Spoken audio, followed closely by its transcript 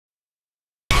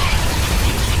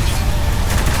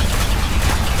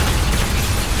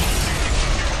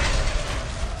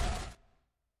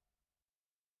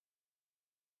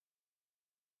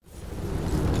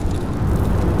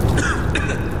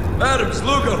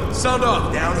zone. Sound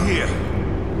off. Down here.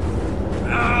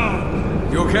 Ow.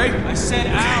 You okay? I said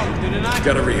ow, didn't I?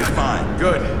 Gotta read. Fine.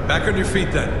 Good. Back on your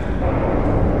feet then.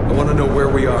 I want to know where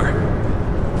we are.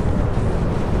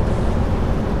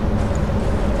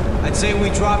 I'd say we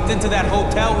dropped into that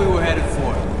hotel we were headed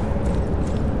for.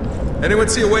 Anyone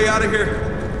see a way out of here?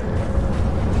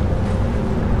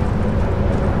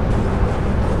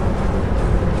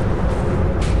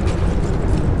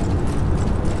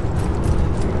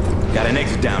 Got an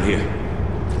exit down here.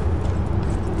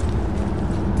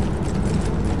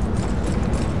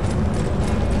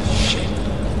 Shit.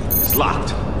 It's locked.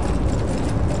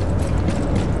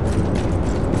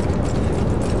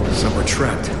 Some are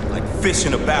trapped. Like fish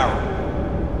in a barrel.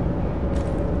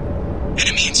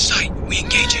 Enemy in sight. We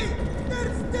engaging.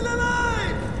 They're still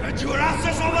alive! Get your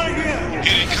asses over here!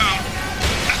 Here they come.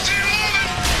 I see them moving!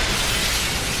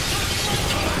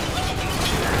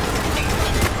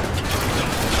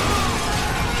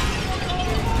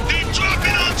 They're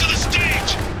dropping onto the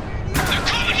stage! They're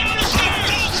coming down the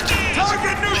stairs!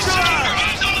 Target neutralized!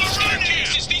 Eyes on the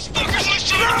staircases! These fuckers are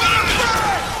shooting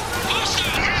back!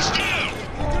 Hostile! Hands down!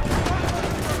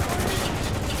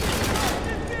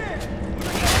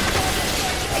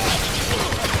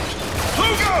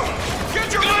 Hugo! Get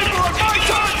your rifle on my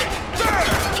target! There!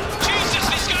 Jesus,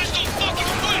 these guys don't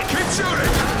fucking quit! Keep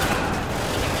shooting!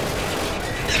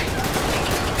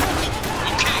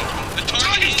 Okay, the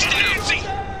target is down.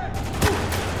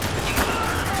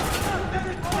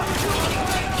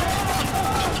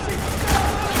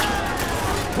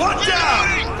 One down!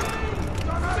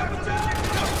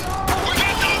 We're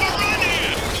getting overrun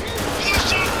here! Push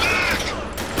them back!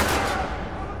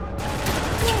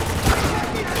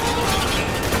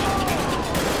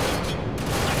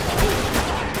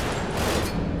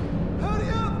 Hurry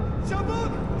up!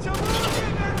 Shabuk! Shabuk!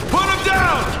 Put him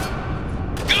down!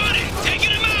 Got it!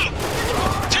 Taking him out!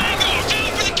 Tango,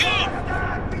 down for the count!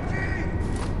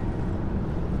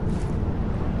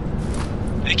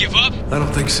 They give up? I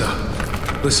don't think so.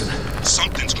 Listen.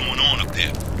 Something's going on up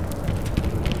there.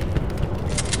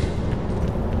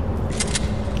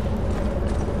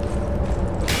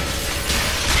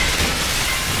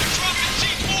 They're dropping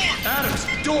C4! Adams,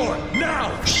 door,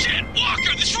 now! Shit,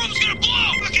 Walker, this room's gonna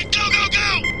blow! Okay, go, go, go!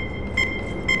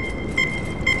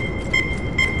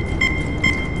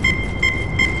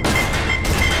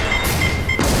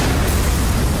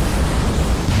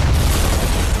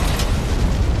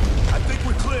 I think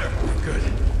we're clear. Good.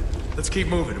 Let's keep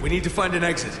moving. We need to find an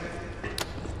exit.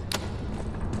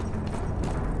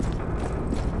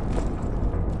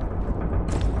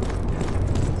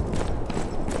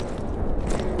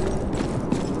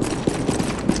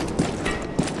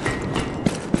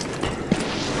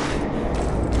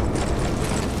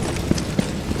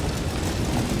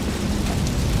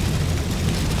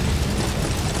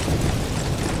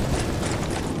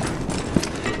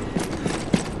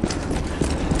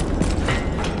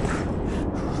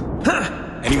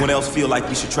 Anyone else feel like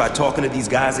we should try talking to these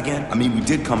guys again? I mean, we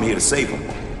did come here to save them.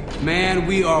 Man,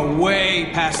 we are way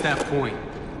past that point.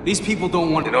 These people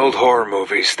don't want In old horror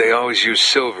movies, they always use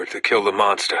silver to kill the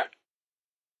monster.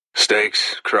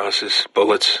 Stakes, crosses,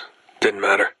 bullets, didn't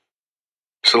matter.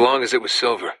 So long as it was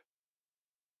silver.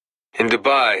 In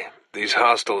Dubai, these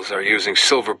hostiles are using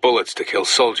silver bullets to kill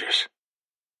soldiers.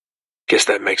 Guess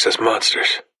that makes us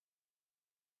monsters.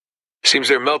 Seems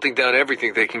they're melting down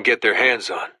everything they can get their hands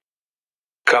on.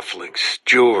 Cufflinks,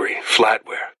 jewelry,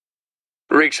 flatware.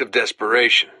 Reeks of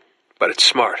desperation, but it's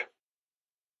smart.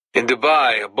 In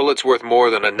Dubai, a bullet's worth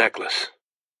more than a necklace.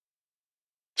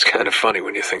 It's kind of funny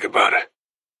when you think about it.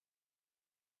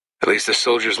 At least a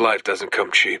soldier's life doesn't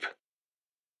come cheap.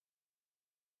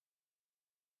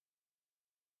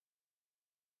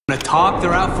 to talk,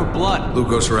 they're out for blood.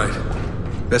 Lugo's right.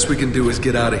 Best we can do is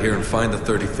get out of here and find the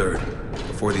 33rd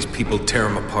before these people tear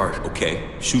them apart. Okay,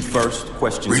 shoot first,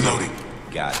 questions. Reloading.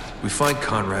 Got it. We find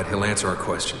Conrad, he'll answer our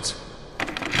questions.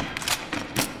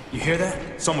 You hear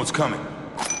that? Someone's coming.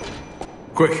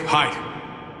 Quick, hide.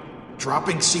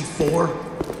 Dropping C4?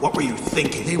 What were you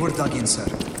thinking? They were dug in, sir.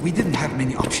 We didn't have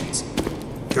many options.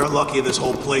 You're lucky this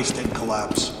whole place didn't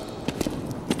collapse.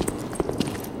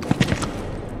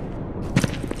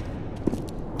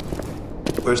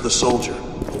 Where's the soldier?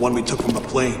 The one we took from the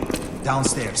plane?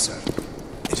 Downstairs, sir.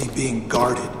 Is he being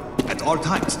guarded? At all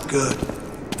times. Good.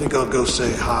 Think I'll go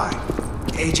say hi.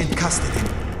 Agent custody him.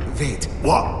 Wait.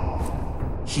 What?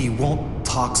 He won't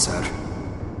talk, sir.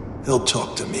 He'll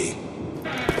talk to me.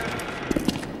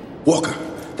 Walker,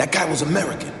 that guy was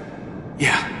American.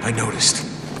 Yeah, I noticed.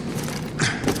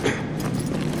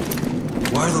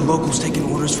 Why are the locals taking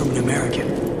orders from an American?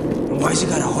 And why's he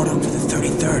got a hard-on for the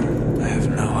 33rd? I have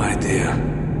no idea.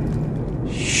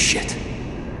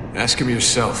 Ask him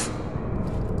yourself.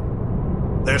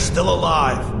 They're still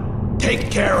alive. Take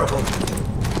care of them.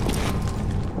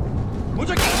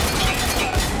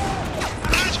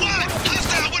 Eyes wide!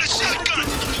 Hostile with a shotgun!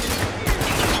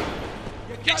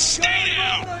 Stay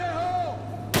down!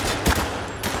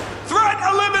 Threat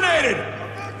eliminated!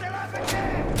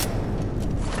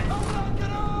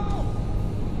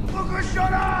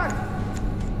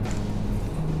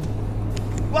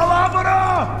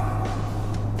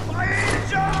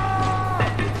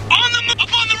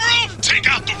 Up on the roof! Take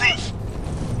out the roof!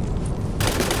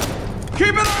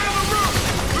 Keep an eye on the roof!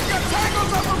 We've got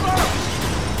tangles up above!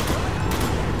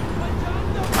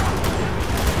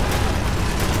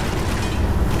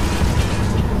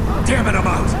 Damn it, I'm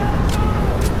out!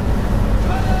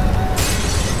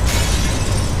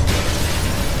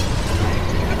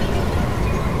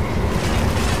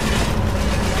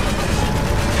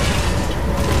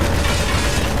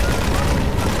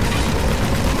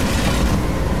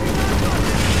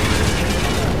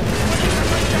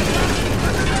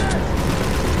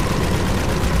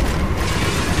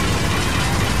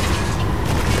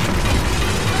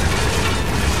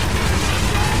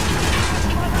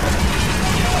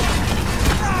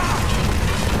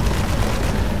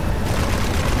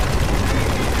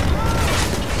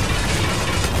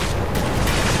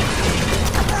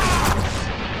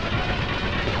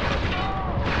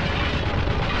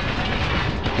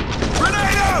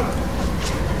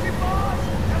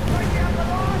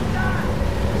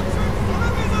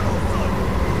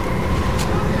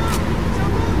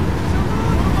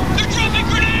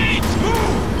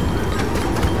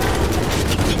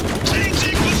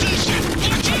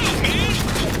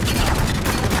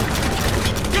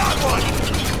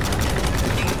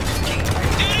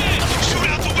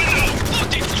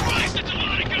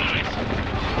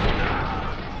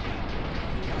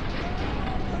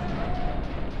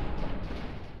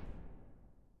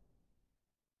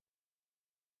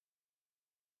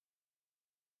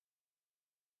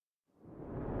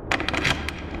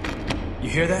 You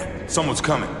hear that? Someone's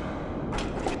coming.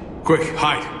 Quick,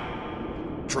 hide.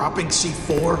 Dropping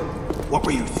C4? What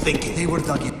were you thinking? They were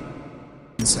dug in,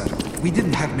 sir. We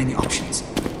didn't have many options.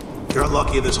 You're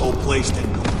lucky this whole place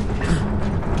didn't go.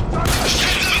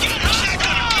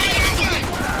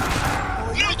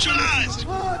 Neutralized!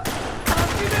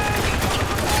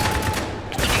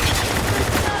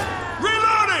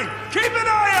 Reloading! Keep an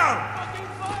eye out!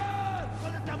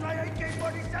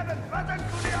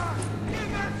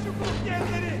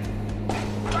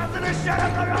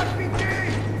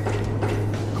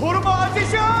 Koruma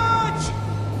ateşi aç!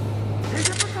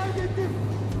 Hedefi kaybettim.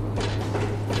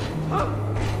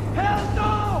 Hell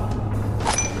no!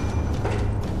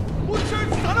 Bu çöl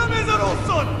sana mezar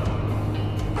olsun!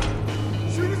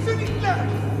 Çürüsün itler!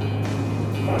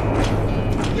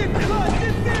 Gitti lan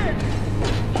gitti!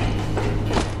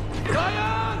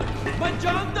 Dayan! Ben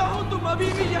canda hondum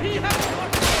habibi yahi hai!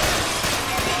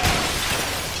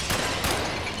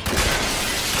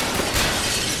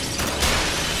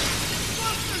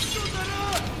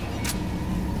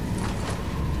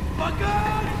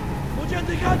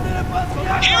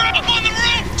 Here, up on the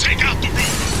roof! Take out the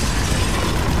roof!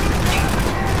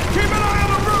 Keep an eye on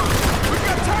the roof! We've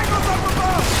got tangles up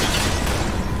above!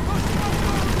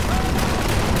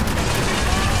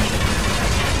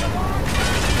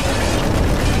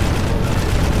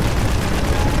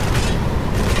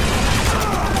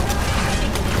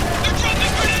 They're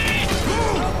dropping grenades!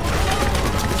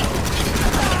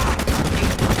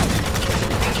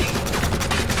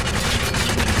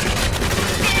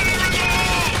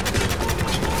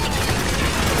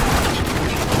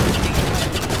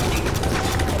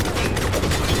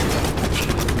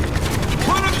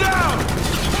 Put him down!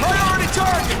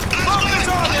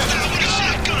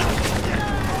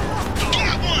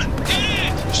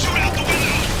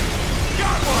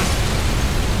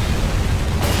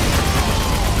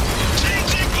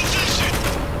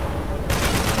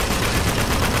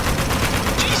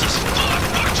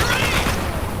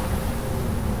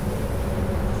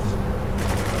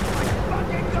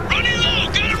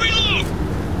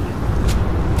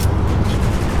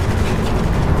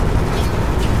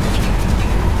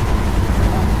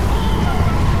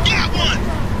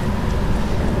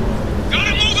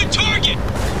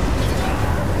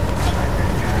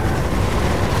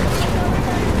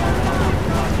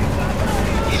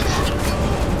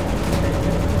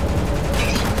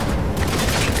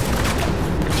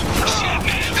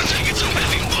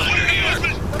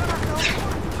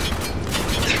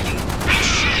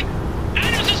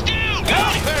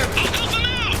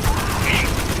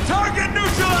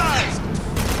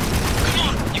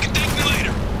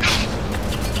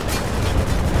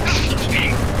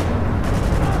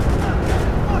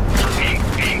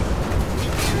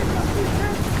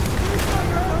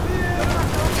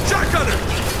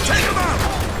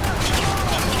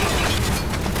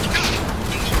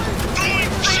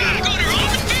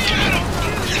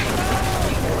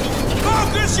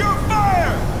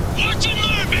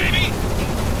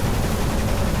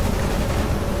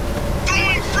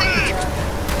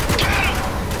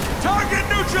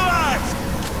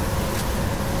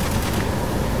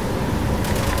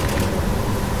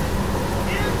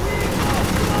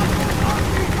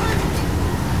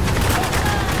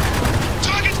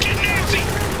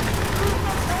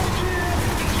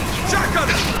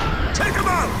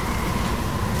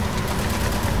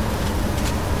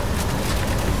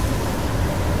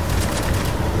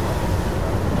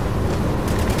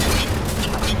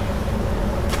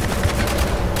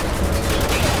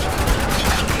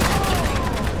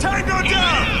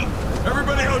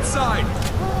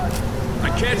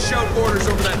 Can't shout orders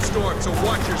over that storm, so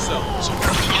watch yourself.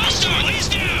 Hostile, he's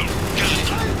down! Got it.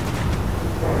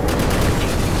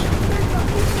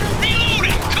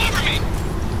 Reloading! Cover me!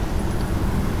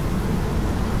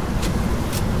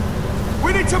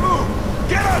 We need to move!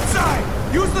 Get outside!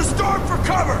 Use the storm for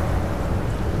cover!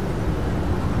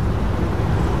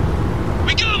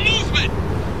 We got movement!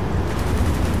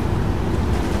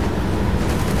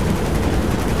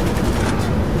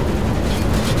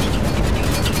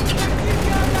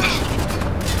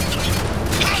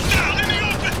 Hostile, in the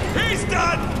open! He's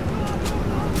done!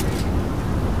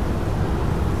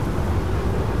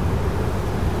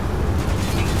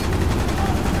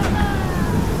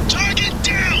 Target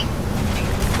down!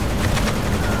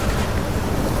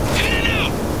 In and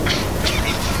out!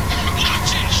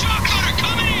 Watch it! Shot cutter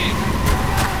coming in!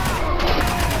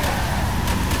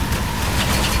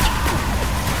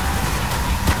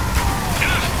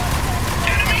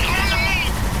 Enemy on the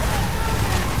move!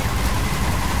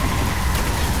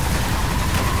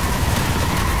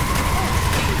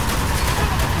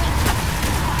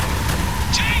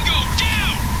 Tango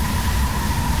down!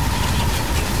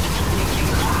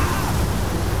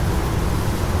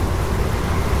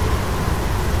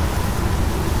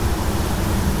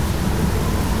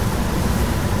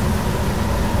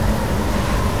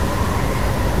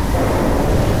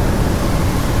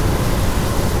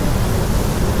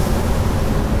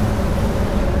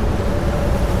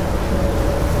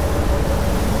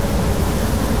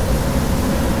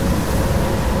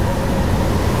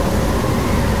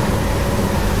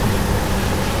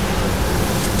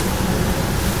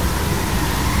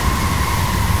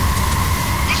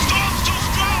 The storm's too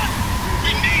strong!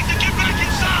 We need to get back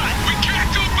inside! We can't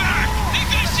go back! Think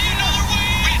I see another way?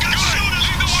 We got shooters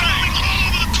swarming all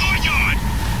over the courtyard!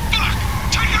 Fuck!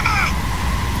 Take them out!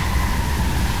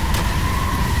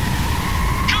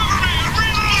 Cover me! I'm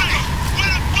reloading! Where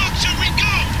the fuck should we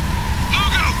go?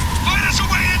 Logo! Find us a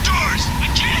way indoors! I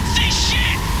can't see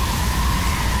shit!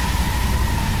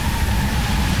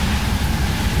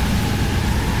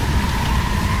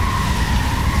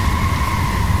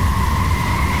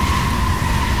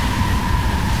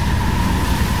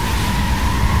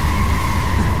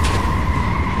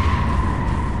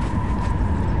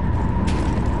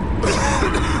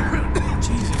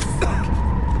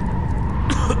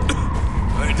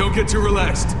 All right, don't get too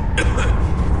relaxed.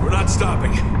 We're not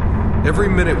stopping. Every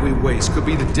minute we waste could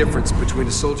be the difference between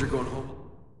a soldier going home.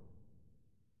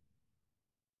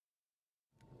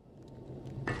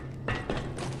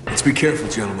 Let's be careful,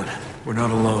 gentlemen. We're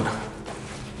not alone.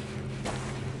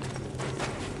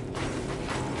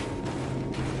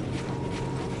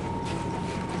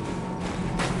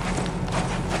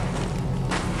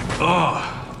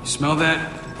 Oh, you smell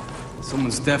that?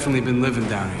 Someone's definitely been living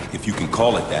down here. If you can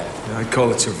call it that. Yeah, I'd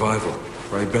call it survival.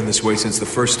 Probably been this way since the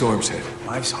first storms hit.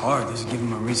 Life's hard. Doesn't give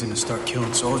him a reason to start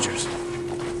killing soldiers.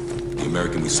 The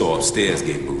American we saw upstairs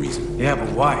gave him a reason. Yeah, but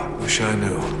why? Wish I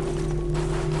knew.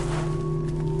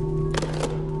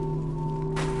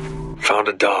 Found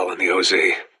a doll in the OZ.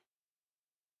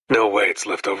 No way it's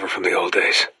left over from the old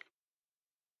days.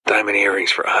 Diamond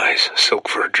earrings for eyes, silk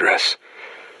for a dress.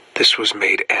 This was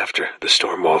made after the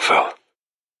storm wall fell.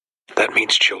 That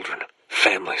means children,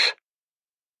 families.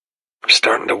 I'm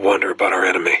starting to wonder about our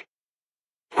enemy.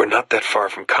 We're not that far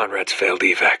from Conrad's failed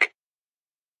evac.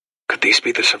 Could these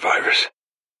be the survivors?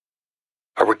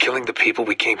 Are we killing the people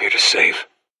we came here to save?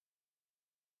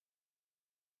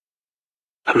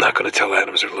 I'm not going to tell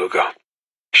Adams or Lugo.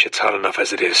 Shit's hot enough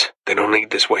as it is. They don't need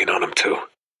this weighing on them, too.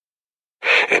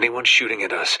 Anyone shooting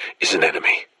at us is an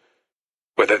enemy,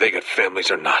 whether they got families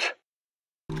or not.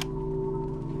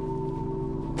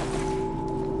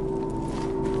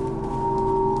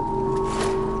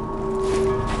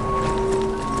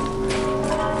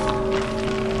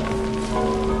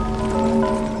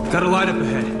 Got a light up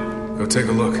ahead. Go take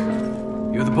a look.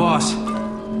 You're the boss.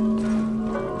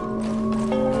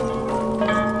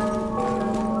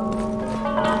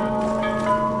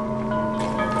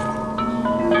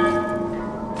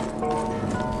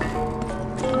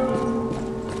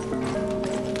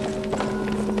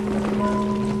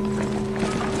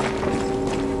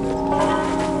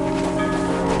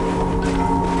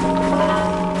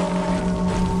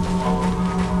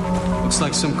 Looks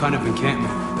like some kind of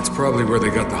encampment. That's probably where they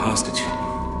got the hostage.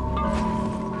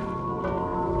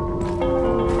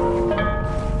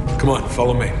 Come on,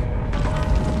 follow me.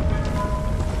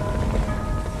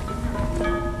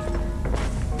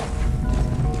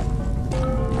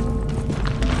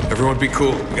 Everyone be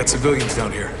cool. We got civilians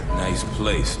down here. Nice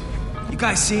place. You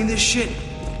guys seen this shit?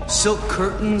 Silk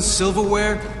curtains,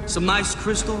 silverware, some nice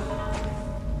crystal.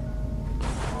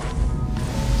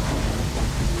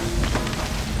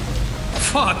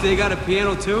 Fuck, they got a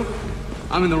piano too?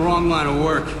 I'm in the wrong line of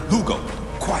work. Lugo,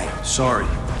 quiet. Sorry.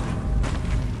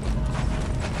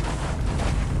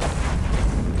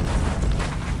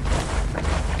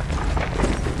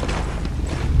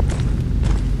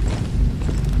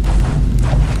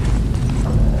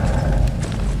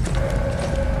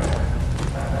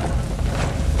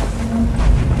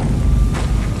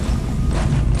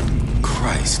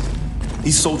 Christ.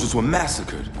 These soldiers were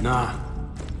massacred. Nah.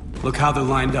 Look how they're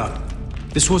lined up.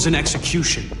 This was an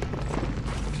execution.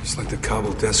 Just like the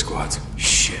Kabul death squads.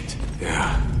 Shit.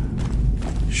 Yeah.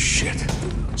 Shit.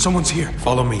 Someone's here.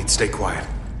 Follow me and stay quiet.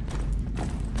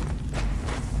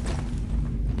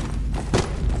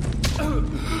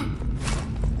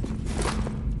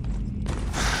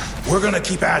 We're gonna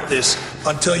keep at this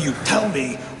until you tell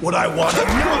me what I want to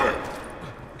know.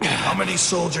 How many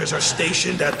soldiers are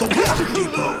stationed at the water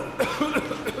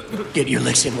depot? Get your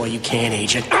licks in while you can,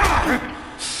 Agent.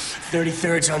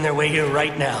 33rd's on their way here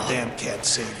right now. Damn can't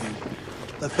save you.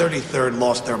 The 33rd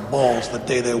lost their balls the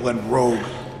day they went rogue.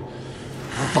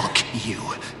 Fuck you.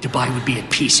 Dubai would be at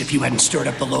peace if you hadn't stirred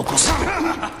up the locals.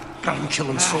 Got them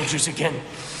killing soldiers again.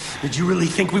 Did you really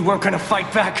think we weren't gonna fight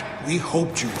back? We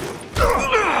hoped you would.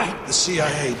 The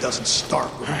CIA doesn't start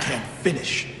when we can't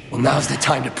finish. Well, now's the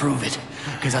time to prove it.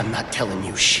 Because I'm not telling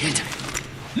you shit.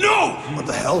 No! What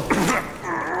the hell?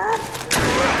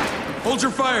 Hold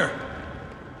your fire!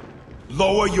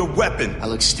 Lower your weapon. I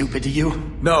look stupid to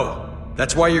you? No.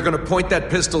 That's why you're gonna point that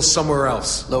pistol somewhere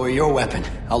else. Lower your weapon.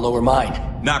 I'll lower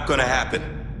mine. Not gonna happen.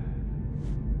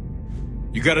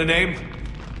 You got a name?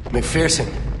 McPherson,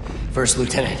 First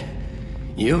Lieutenant.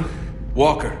 You?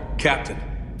 Walker, Captain.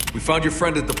 We found your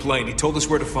friend at the plane. He told us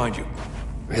where to find you.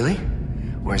 Really?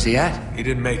 Where's he at? He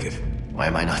didn't make it. Why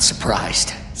am I not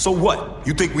surprised? So what?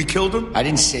 You think we killed him? I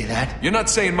didn't say that. You're not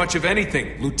saying much of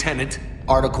anything, Lieutenant.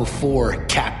 Article 4,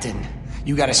 Captain.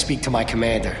 You gotta speak to my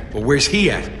commander. Well, where's he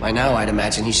at? By now, I'd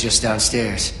imagine he's just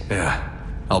downstairs. Yeah,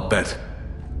 I'll bet.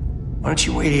 Why don't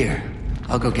you wait here?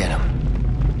 I'll go get him.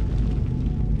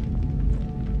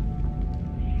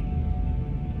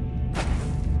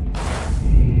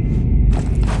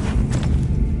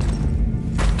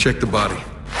 Check the body.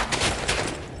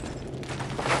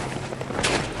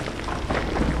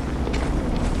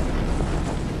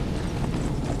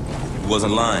 He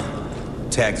wasn't lying.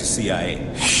 Tagged the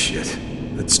CIA. Shit.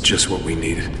 That's just what we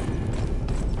needed.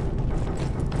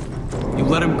 You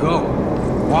let him go.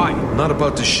 Why? I'm not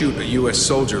about to shoot a U.S.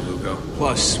 soldier, Lugo.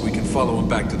 Plus, we can follow him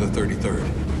back to the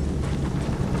 33rd.